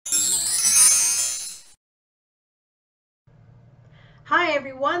Hi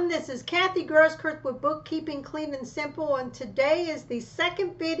everyone, this is Kathy Grosskirk with Bookkeeping Clean and Simple, and today is the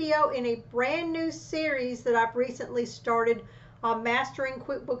second video in a brand new series that I've recently started on mastering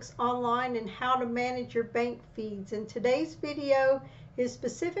QuickBooks Online and how to manage your bank feeds. And today's video is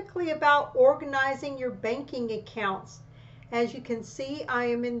specifically about organizing your banking accounts. As you can see, I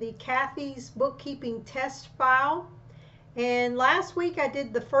am in the Kathy's bookkeeping test file. And last week I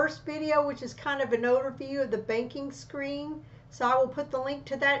did the first video, which is kind of an overview of the banking screen. So I will put the link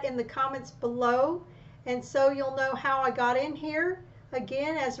to that in the comments below. And so you'll know how I got in here.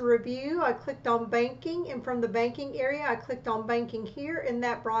 Again, as a review, I clicked on banking, and from the banking area, I clicked on banking here, and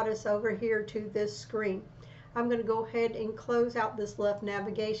that brought us over here to this screen. I'm going to go ahead and close out this left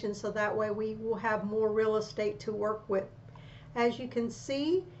navigation so that way we will have more real estate to work with. As you can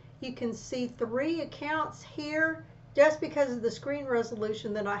see 3 accounts here. Just because of the screen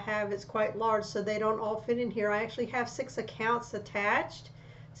resolution that I have, it's quite large, so they don't all fit in here. I actually have 6 accounts attached.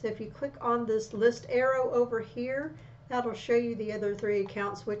 So if you click on this list arrow over here, that'll show you the other 3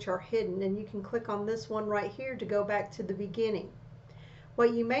 accounts which are hidden. And you can click on this one right here to go back to the beginning.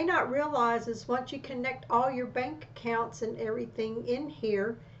 What you may not realize is once you connect all your bank accounts and everything in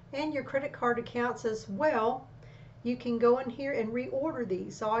here, and your credit card accounts as well, you can go in here and reorder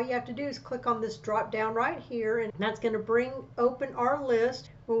these. So all you have to do is click on this drop down right here, and that's going to bring open our list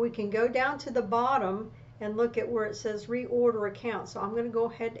where we can go down to the bottom and look at where it says reorder account. So I'm going to go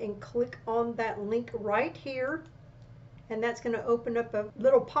ahead and click on that link right here, and that's going to open up a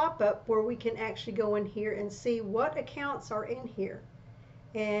little pop-up where we can actually go in here and see what accounts are in here.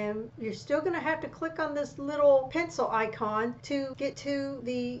 And you're still going to have to click on this little pencil icon to get to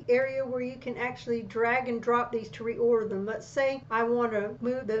the area where you can actually drag and drop these to reorder them. Let's say I want to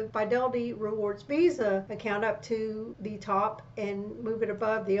move the Fidelity Rewards Visa account up to the top and move it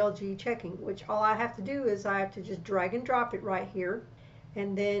above the LG checking, which all I have to do is I have to just drag and drop it right here,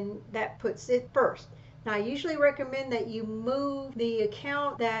 and then that puts it first. Now, I usually recommend that you move the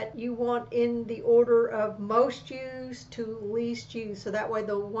account that you want in the order of most used to least used. So that way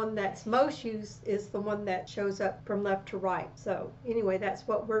the one that's most used is the one that shows up from left to right. So anyway, that's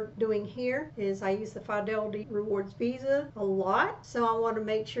what we're doing here. Is I use the Fidelity Rewards Visa a lot. So I want to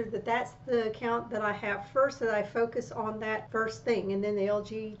make sure that that's the account that I have first, that I focus on that first thing. And then the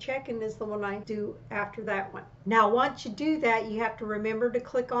LG checking is the one I do after that one. Now, once you do that, you have to remember to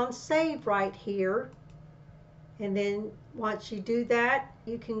click on Save right here. And then once you do that,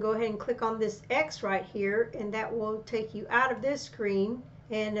 you can go ahead and click on this X right here, and that will take you out of this screen.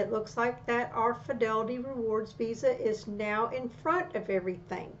 And it looks like that our Fidelity Rewards Visa is now in front of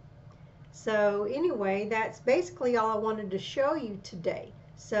everything. So anyway, that's basically all I wanted to show you today.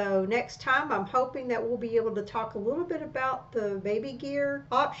 So next time, I'm hoping that we'll be able to talk a little bit about the baby gear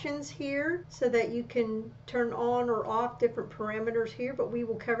options here so that you can turn on or off different parameters here, but we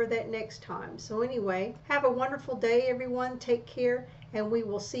will cover that next time. So anyway, have a wonderful day, everyone. Take care, and we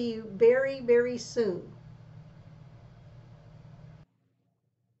will see you very, very soon.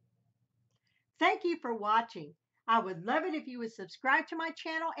 Thank you for watching. I would love it if you would subscribe to my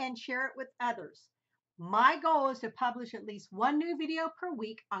channel and share it with others. My goal is to publish at least 1 new video per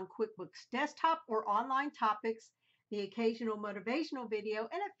week on QuickBooks desktop or online topics, the occasional motivational video,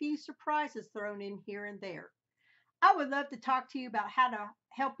 and a few surprises thrown in here and there. I would love to talk to you about how to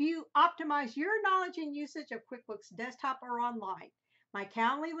help you optimize your knowledge and usage of QuickBooks desktop or online. My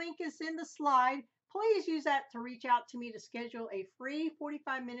Calendly link is in the slide. Please use that to reach out to me to schedule a free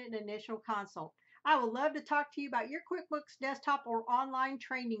 45-minute initial consult. I would love to talk to you about your QuickBooks desktop or online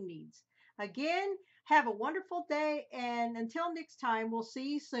training needs. Again, have a wonderful day, and until next time, we'll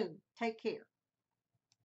see you soon. Take care.